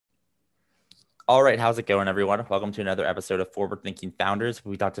All right, how's it going, everyone? Welcome to another episode of Forward Thinking Founders.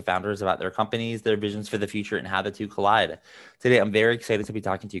 We talk to founders about their companies, their visions for the future, and how the two collide. Today, I'm very excited to be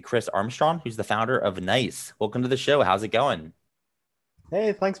talking to Chris Armstrong, who's the founder of Nice. Welcome to the show. How's it going?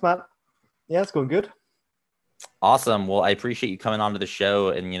 Hey, thanks, Matt. Yeah, it's going good. Awesome. Well, I appreciate you coming on to the show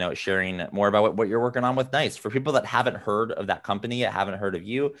and sharing more about what you're working on with Nice. For people that haven't heard of that company yet, haven't heard of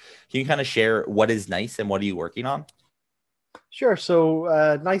you, can you kind of share what is Nice and what are you working on? Sure.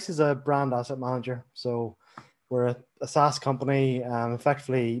 So, Nice is a brand asset manager. So, we're a SaaS company,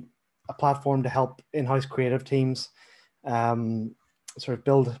 effectively a platform to help in-house creative teams um, sort of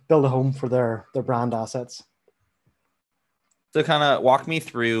build a home for their brand assets. So kind of walk me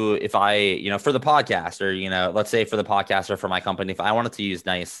through if I, for the podcast or, let's say for the podcast or for my company, if I wanted to use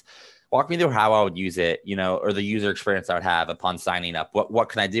Nice, walk me through how I would use it, or the user experience I would have upon signing up. What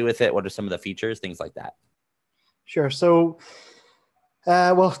can I do with it? What are some of the features, things like that? Sure. So,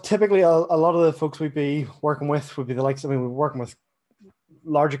 well, typically a lot of the folks we'd be working with would be the likes. I mean, we're working with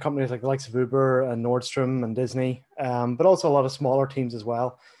larger companies like the likes of Uber and Nordstrom and Disney, but also a lot of smaller teams as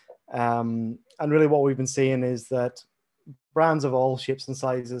well. And really, what we've been seeing is that brands of all shapes and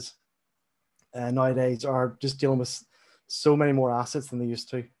sizes nowadays are just dealing with so many more assets than they used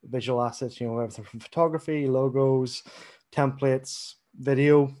to. Visual assets, everything from photography, logos, templates,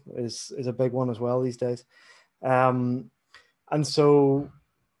 video is a big one as well these days. Um, and so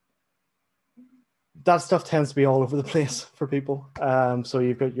that stuff tends to be all over the place for people. So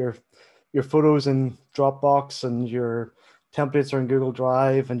you've got your photos in Dropbox, and your templates are in Google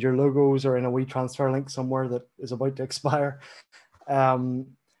Drive, and your logos are in a wee transfer link somewhere that is about to expire. Um,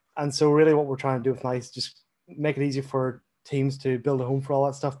 and so really what we're trying to do with Nice is just make it easy for teams to build a home for all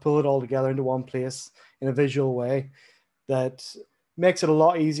that stuff, pull it all together into one place in a visual way that makes it a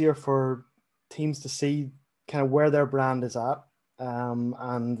lot easier for teams to see kind of where their brand is at,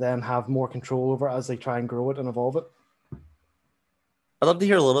 and then have more control over it as they try and grow it and evolve it. I'd love to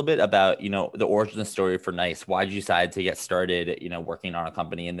hear a little bit about, the origin story for Nice. Why did you decide to get started, working on a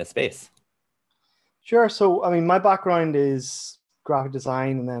company in this space? Sure. So, I mean, my background is graphic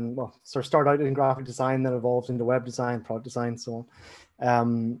design, and then, well, sort of started out in graphic design, then evolved into web design, product design, so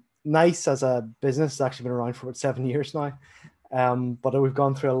on. Nice as a business has actually been around for about 7 years now, but we've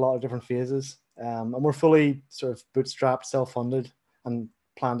gone through a lot of different phases, and we're fully sort of bootstrapped, self-funded, and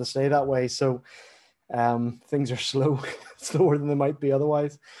plan to stay that way. So, things are slow, slower than they might be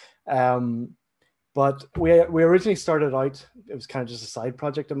otherwise. Um, but we originally started out, it was kind of just a side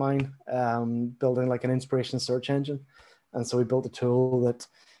project of mine, building like an inspiration search engine. And so we built a tool that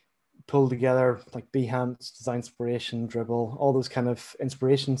pulled together like Behance, Design Inspiration, Dribble, all those kind of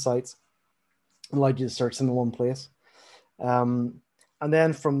inspiration sites, and allowed you to search them in one place. Um, and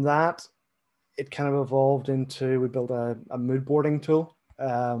then from that, it kind of evolved into, we built a mood boarding tool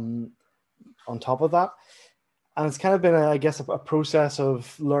on top of that. And it's kind of been, I guess, a process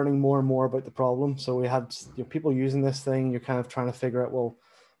of learning more and more about the problem. So we had people using this thing. You're kind of trying to figure out, well,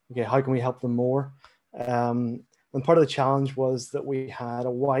 okay, how can we help them more? And part of the challenge was that we had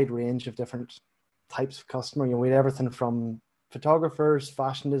a wide range of different types of customer. We had everything from photographers,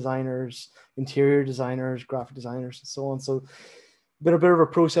 fashion designers, interior designers, graphic designers, and so on. So been a bit of a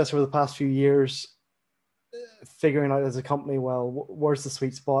process over the past few years, figuring out as a company, well, where's the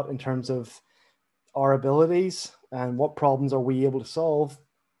sweet spot in terms of our abilities, and what problems are we able to solve,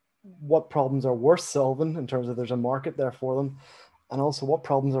 what problems are worth solving in terms of there's a market there for them, and also what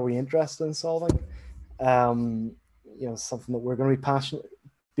problems are we interested in solving. um, Something that we're going to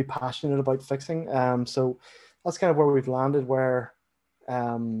be passionate about fixing. So that's kind of where we've landed, where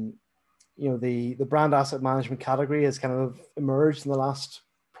um, the brand asset management category has kind of emerged in the last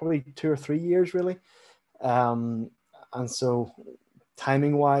probably 2 or 3 years, really. um, and so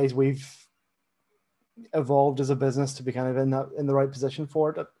timing wise, we've evolved as a business to be kind of in the right position for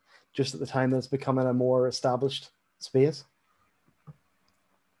it, just at the time that it's becoming a more established space.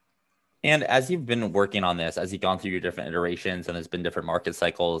 And as you've been working on this, as you've gone through your different iterations and there's been different market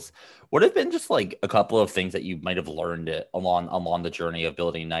cycles, what have been just like a couple of things that you might have learned along the journey of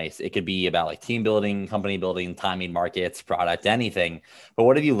building Nice? It could be about like team building, company building, timing markets, product, anything. But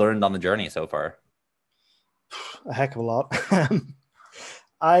what have you learned on the journey so far? A heck of a lot.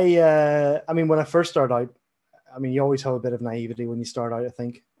 I mean, when I first started out, I mean, you always have a bit of naivety when you start out, I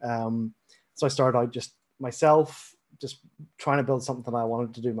think. So I started out just myself, just trying to build something that I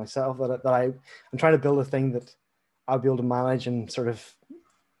wanted to do myself. I'm trying to build a thing that I'll be able to manage and sort of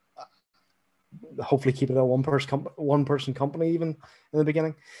hopefully keep it a one person company even in the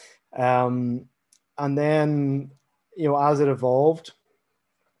beginning. Um, and then, as it evolved,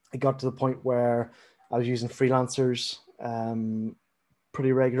 it got to the point where I was using freelancers,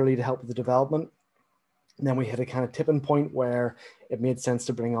 pretty regularly to help with the development. And then we hit a kind of tipping point where it made sense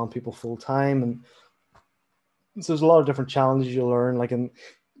to bring on people full time. And so there's a lot of different challenges you learn, like in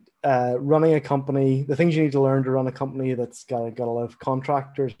running a company. The things you need to learn to run a company that's got a lot of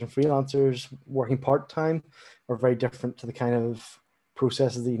contractors and freelancers working part-time are very different to the kind of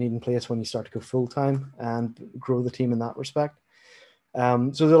processes that you need in place when you start to go full-time and grow the team in that respect.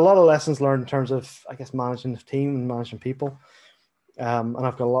 So there's a lot of lessons learned in terms of, I guess, managing the team and managing people. And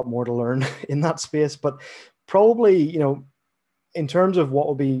I've got a lot more to learn in that space, but probably, you know, in terms of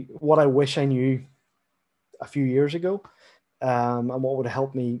what I wish I knew a few years ago, and what would have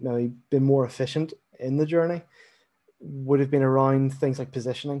helped me maybe be more efficient in the journey would have been around things like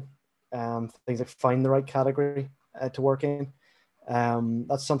positioning, things like find the right category to work in.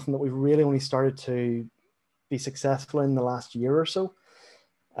 That's something that we've really only started to be successful in the last year or so.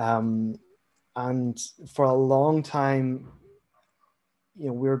 And for a long time, you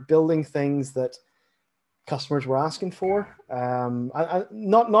know, we were building things that customers were asking for.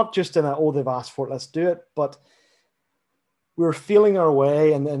 Not just in a, oh, they've asked for it, let's do it, but we were feeling our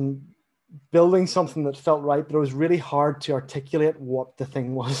way and building something that felt right, but it was really hard to articulate what the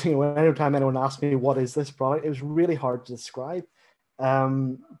thing was. You know, anytime anyone asked me, what is this product? It was really hard to describe,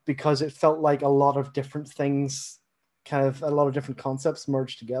 because it felt like a lot of different things, kind of a lot of different concepts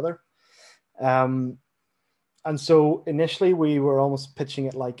merged together. And so initially we were almost pitching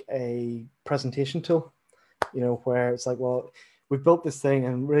it like a presentation tool, you know, where it's like, well, we've built this thing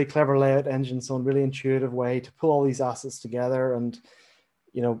and really clever layout engine, so a really intuitive way to pull all these assets together. And,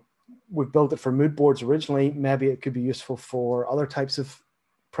 you know, we've built it for mood boards originally. Maybe it could be useful for other types of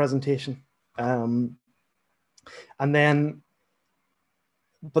presentation. But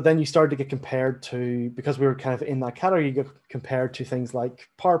then you started to get compared to, because we were kind of in that category, you get compared to things like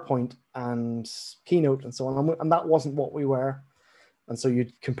PowerPoint and Keynote and so on. And that wasn't what we were. And so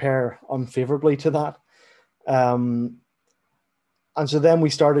you'd compare unfavorably to that. And so then we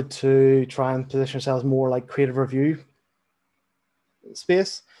started to try and position ourselves more like creative review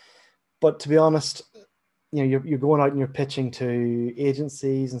space. But to be honest, you know, you're going out and you're pitching to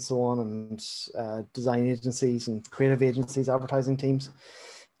agencies and so on, and design agencies and creative agencies, advertising teams.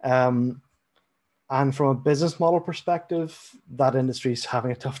 And from a business model perspective, that industry is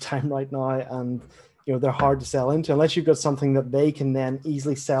having a tough time right now. And, you know, they're hard to sell into unless you've got something that they can then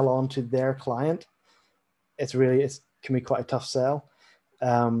easily sell on to their client. It can be quite a tough sell.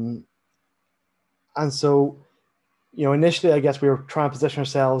 And so, you know, initially, I guess we were trying to position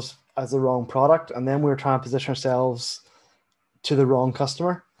ourselves as the wrong product, and then we were trying to position ourselves to the wrong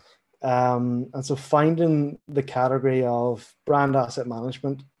customer. And so finding the category of brand asset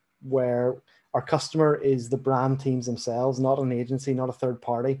management, where our customer is the brand teams themselves, not an agency, not a third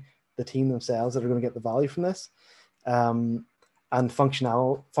party, the team themselves that are going to get the value from this. And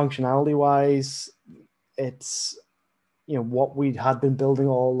functionality wise, it's, you know, what we had been building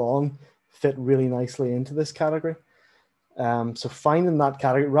all along fit really nicely into this category. So finding that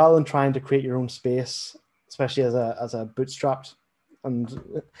category rather than trying to create your own space, especially as a bootstrapped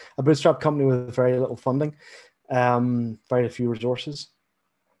company with very little funding, very few resources,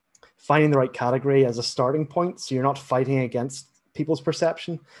 finding the right category as a starting point, so you're not fighting against people's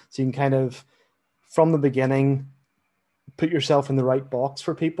perception. So you can kind of, from the beginning, put yourself in the right box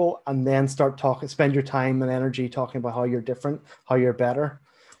for people, and then spend your time and energy talking about how you're different, how you're better,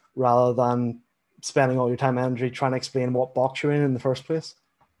 rather than spending all your time and energy trying to explain what box you're in the first place.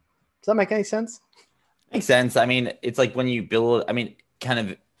 Does that make any sense? Makes sense. I mean, it's like when you build, I mean, kind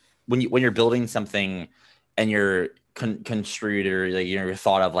of when you're building something and you're construed, or like, you're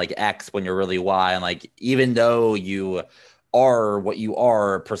thought of like X when you're really Y, and like, even though you are what you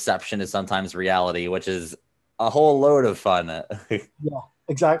are, perception is sometimes reality, which is a whole load of fun. Yeah,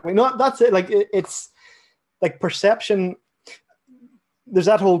 exactly. No, that's it. Like it's like perception. There's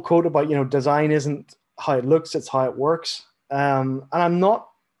that whole quote about, you know, design isn't how it looks, it's how it works. And I'm not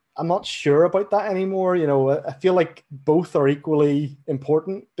sure about that anymore. You know, I feel like both are equally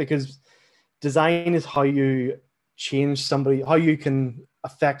important, because design is how you change how you can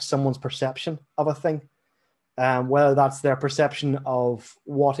affect someone's perception of a thing, whether that's their perception of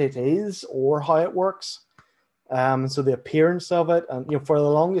what it is or how it works. So the appearance of it, and, you know, for the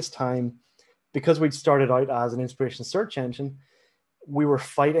longest time, because we'd started out as an inspiration search engine, we were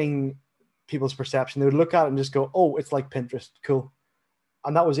fighting people's perception. They would look at it and just go, "Oh, it's like Pinterest, cool,"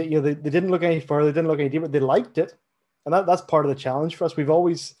 and that was it. You know, they didn't look any further, they didn't look any deeper. They liked it, and that's part of the challenge for us.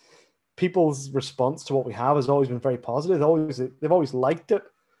 People's response to what we have has always been very positive. They've always liked it,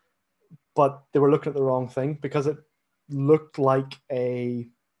 but they were looking at the wrong thing because it looked like a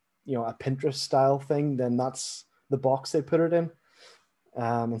Pinterest style thing. Then that's the box they put it in.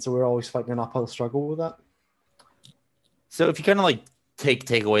 And so we're always fighting an uphill struggle with that. So if you kind of like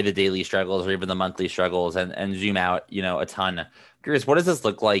take away the daily struggles or even the monthly struggles and zoom out, a ton, I'm curious, what does this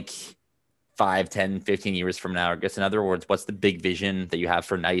look like 5, 10, 15 years from now? I guess in other words, what's the big vision that you have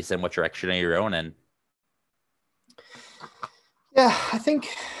for Nice and what direction are you going in? Yeah,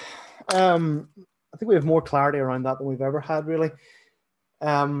 um, I think we have more clarity around that than we've ever had, really.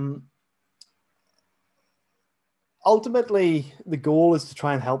 Um, Ultimately, the goal is to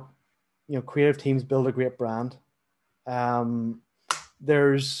try and help creative teams build a great brand.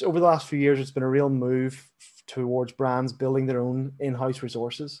 There's over the last few years, it's been a real move towards brands building their own in-house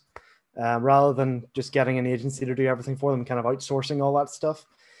resources, rather than just getting an agency to do everything for them, kind of outsourcing all that stuff.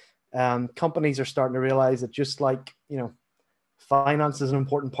 Companies are starting to realize that just like finance is an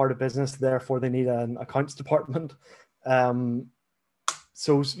important part of business, therefore they need an accounts department.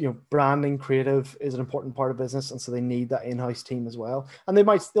 So branding, creative is an important part of business, and so they need that in-house team as well. And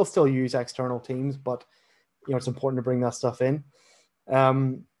they'll still use external teams, but it's important to bring that stuff in.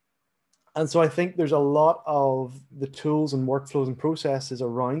 And so I think there's a lot of the tools and workflows and processes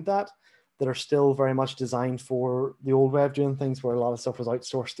around that are still very much designed for the old way of doing things, where a lot of stuff was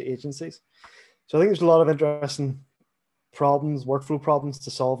outsourced to agencies. So I think there's a lot of interesting workflow problems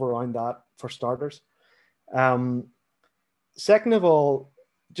to solve around that for starters. Second of all,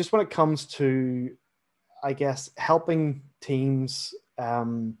 just when it comes to, I guess, helping teams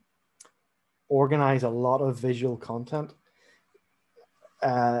organize a lot of visual content,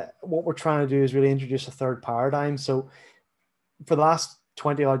 what we're trying to do is really introduce a third paradigm. So for the last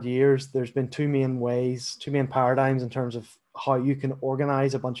 20 odd years, there's been two main paradigms in terms of how you can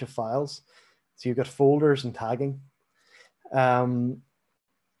organize a bunch of files. So you've got folders and tagging. And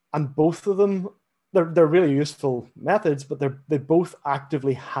both of them, they're really useful methods, but they both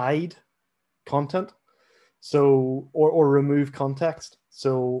actively hide content. So, or remove context.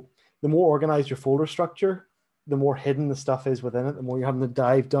 So the more organized your folder structure, the more hidden the stuff is within it, the more you're having to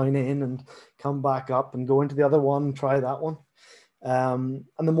dive down in and come back up and go into the other one, try that one. And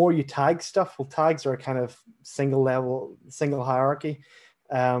the more you tag stuff, well, tags are a kind of single hierarchy.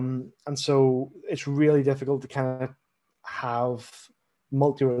 And so it's really difficult to kind of have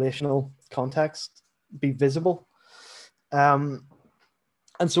multi-relational context be visible. And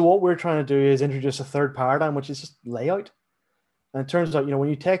so what we're trying to do is introduce a third paradigm, which is just layout. And it turns out, when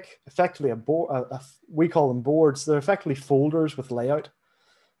you take effectively a board, we call them boards, they're effectively folders with layout.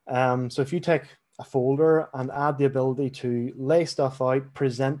 So if you take a folder and add the ability to lay stuff out,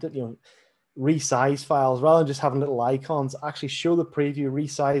 present it, resize files, rather than just having little icons, actually show the preview,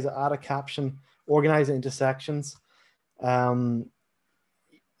 resize it, add a caption, organize it into sections.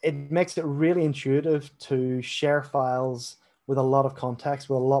 It makes it really intuitive to share files with a lot of context,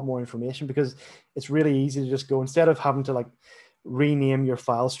 with a lot more information, because it's really easy to just go, instead of having to rename your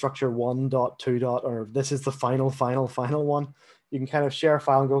file structure 1.2. Or this is the final one, you can kind of share a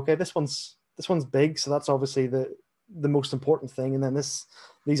file and go, okay, this one's big, so that's obviously the most important thing, and then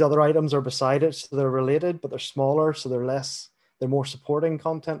these other items are beside it, so they're related, but they're smaller, so they're more supporting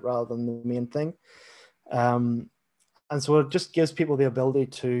content rather than the main thing. And so it just gives people the ability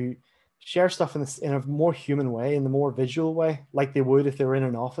to share stuff in a more human way, in the more visual way, like they would if they were in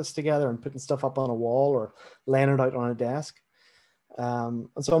an office together and putting stuff up on a wall or laying it out on a desk. And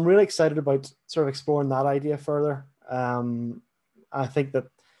so I'm really excited about sort of exploring that idea further. I think that,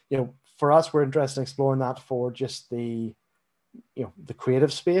 for us, we're interested in exploring that for just the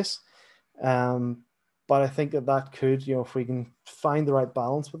creative space. But I think that could, if we can find the right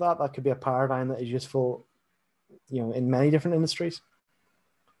balance with that could be a paradigm that is useful, in many different industries.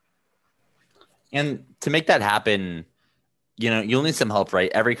 And to make that happen, you'll need some help,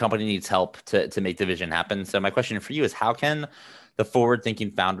 right? Every company needs help to make the vision happen. So my question for you is, how can the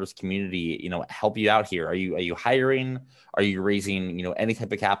forward-thinking founders community, help you out here? Are you hiring? Are you raising, any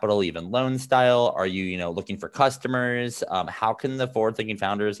type of capital, even loan style? Are you, looking for customers? How can the forward-thinking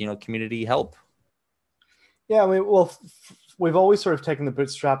founders, community help? Yeah, I mean, well, we've always sort of taken the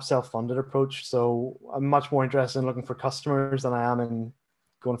bootstrap self-funded approach. So I'm much more interested in looking for customers than I am in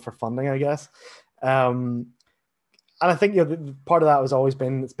going for funding, I guess. And I think the part of that has always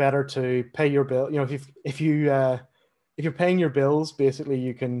been, it's better to pay your bill. If you're paying your bills, basically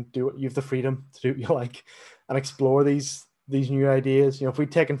you can do it. You have the freedom to do what you like and explore these new ideas. If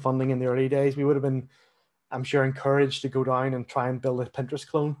we'd taken funding in the early days, we would have been, I'm sure, encouraged to go down and try and build a Pinterest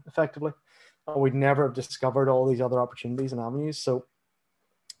clone effectively. And we'd never have discovered all these other opportunities and avenues. So,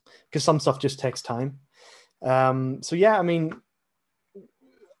 because some stuff just takes time. So yeah, I mean,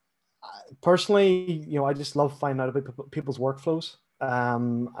 personally, I just love finding out about people's workflows,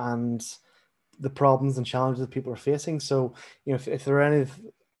 and the problems and challenges that people are facing. So, if there are any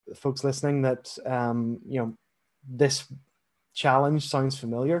folks listening that, this challenge sounds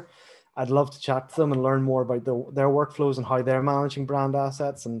familiar, I'd love to chat to them and learn more about their workflows and how they're managing brand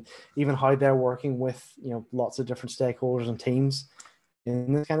assets, and even how they're working with, lots of different stakeholders and teams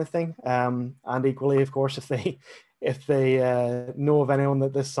in this kind of thing. And equally, of course, if they know of anyone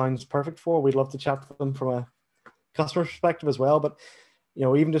that this sounds perfect for, we'd love to chat to them from a customer perspective as well. But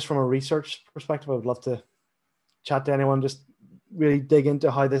even just from a research perspective, I would love to chat to anyone, just really dig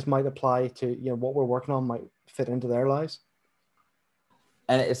into how this might apply to what we're working on might fit into their lives.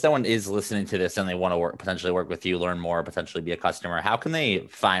 And if someone is listening to this and they want to potentially work with you, learn more, potentially be a customer, how can they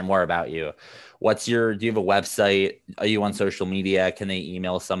find more about you? Do you have a website? Are you on social media? Can they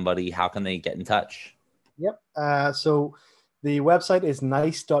email somebody? How can they get in touch? Yep. So the website is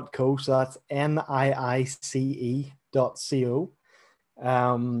niice.co. So that's niice.co.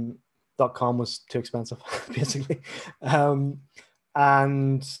 .com was too expensive, basically. And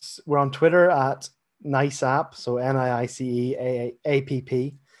we're on Twitter at Nice App, so NIICEAPP,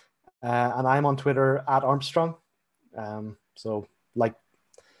 and I'm on Twitter at Armstrong. So like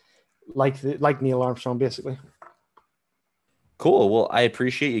Neil Armstrong, basically. Cool. Well, I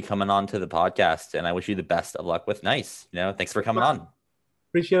appreciate you coming on to the podcast, and I wish you the best of luck with Nice. Thanks for coming on.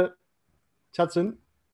 Appreciate it. Chat soon.